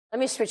Let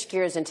me switch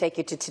gears and take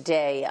you to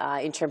today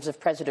in terms of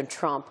President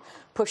Trump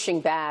pushing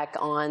back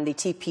on the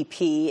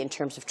TPP in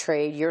terms of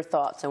trade. Your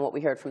thoughts on what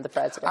we heard from the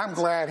president? I'm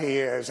glad he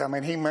is. I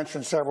mean, he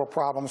mentioned several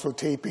problems with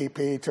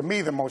TPP. To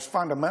me, the most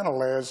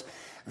fundamental is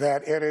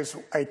that it is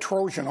a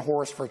Trojan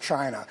horse for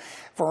China.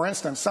 For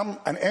instance,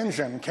 an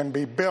engine can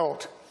be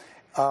built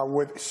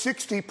with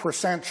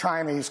 60%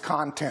 Chinese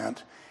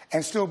content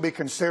and still be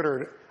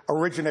considered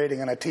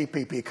originating in a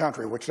TPP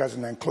country, which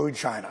doesn't include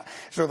China.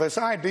 So this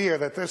idea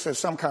that this is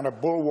some kind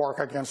of bulwark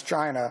against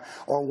China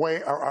or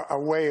a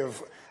way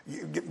of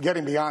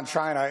getting beyond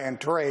China in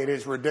trade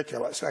is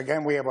ridiculous.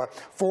 Again, we have a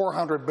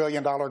 $400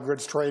 billion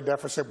goods trade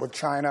deficit with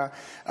China.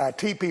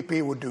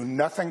 TPP would do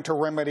nothing to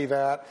remedy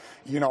that.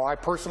 You know, I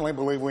personally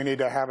believe we need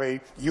to have a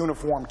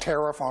uniform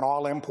tariff on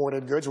all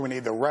imported goods. We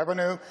need the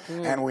revenue,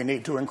 and we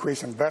need to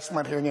increase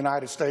investment here in the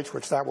United States,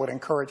 which that would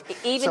encourage.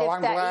 So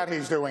I'm glad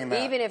he's doing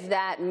that. Even if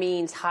that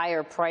means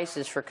higher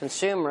prices for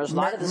consumers, a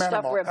lot of the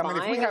stuff we're buying. I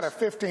mean, if we had a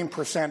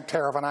 15%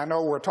 tariff, and I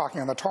know we're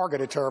talking on the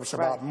targeted tariffs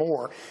about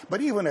more,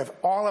 but even if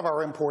all of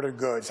our imported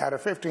goods had a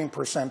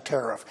 15%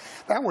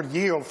 tariff, that would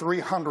yield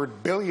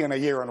 $300 billion a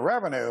year in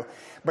revenue.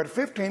 But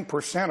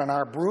 15% in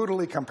our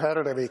brutally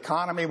competitive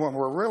economy, when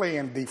we're really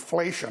in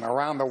deflation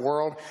around the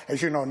world,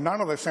 as you know,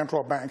 none of the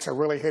central banks are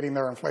really hitting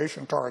their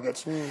inflation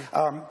targets.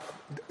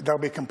 They'll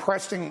be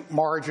compressing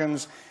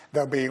margins.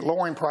 They'll be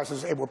lowering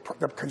prices.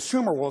 The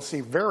consumer will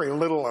see very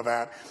little of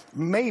that,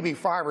 maybe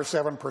 5 or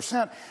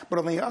 7%. But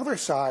on the other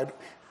side,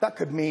 that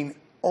could mean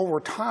over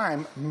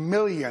time,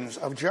 millions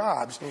of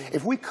jobs.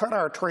 If we cut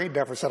our trade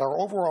deficit, our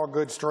overall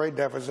goods trade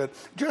deficit,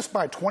 just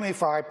by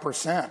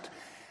 25%,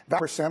 that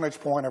percentage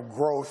point of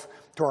growth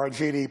to our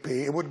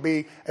GDP, it would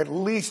be at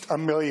least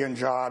 1 million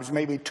jobs,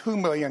 maybe 2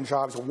 million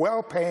jobs,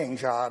 well-paying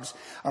jobs.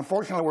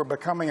 Unfortunately, we're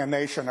becoming a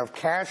nation of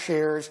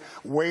cashiers,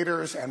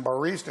 waiters, and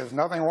baristas.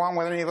 Nothing wrong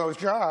with any of those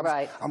jobs.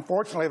 Right.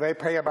 Unfortunately, they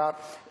pay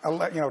about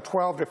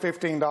 $12 to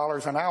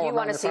 $15 an hour. You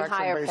want to see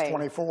higher pay.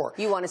 24.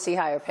 You want to see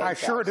higher pay. I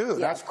sure do.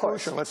 Yeah, that's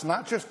crucial. It's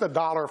not just the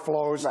dollar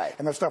flows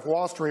and the stuff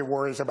Wall Street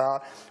worries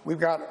about. We've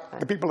got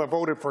the people that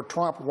voted for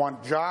Trump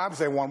want jobs.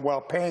 They want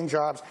well-paying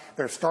jobs.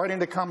 They're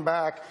starting to come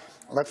back.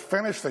 Let's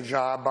finish the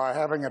job by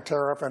having a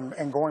tariff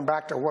and going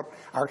back to what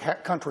our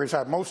country's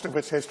had most of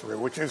its history,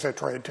 which is a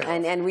trade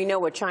tariff. And we know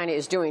what China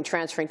is doing,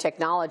 transferring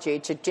technology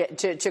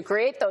to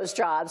create those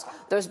jobs,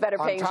 those better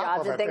paying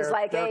jobs, and things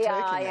like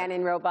AI and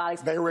in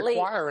robotics. They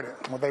required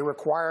it. Well, they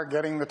require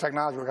getting the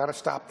technology. We've got to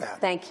stop that.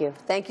 Thank you.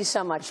 Thank you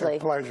so much, Lee.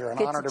 It's a pleasure. An honor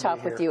to be here. Good to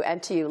talk with you,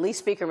 and to you. Lee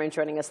Spiekerman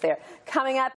joining us there. Coming up.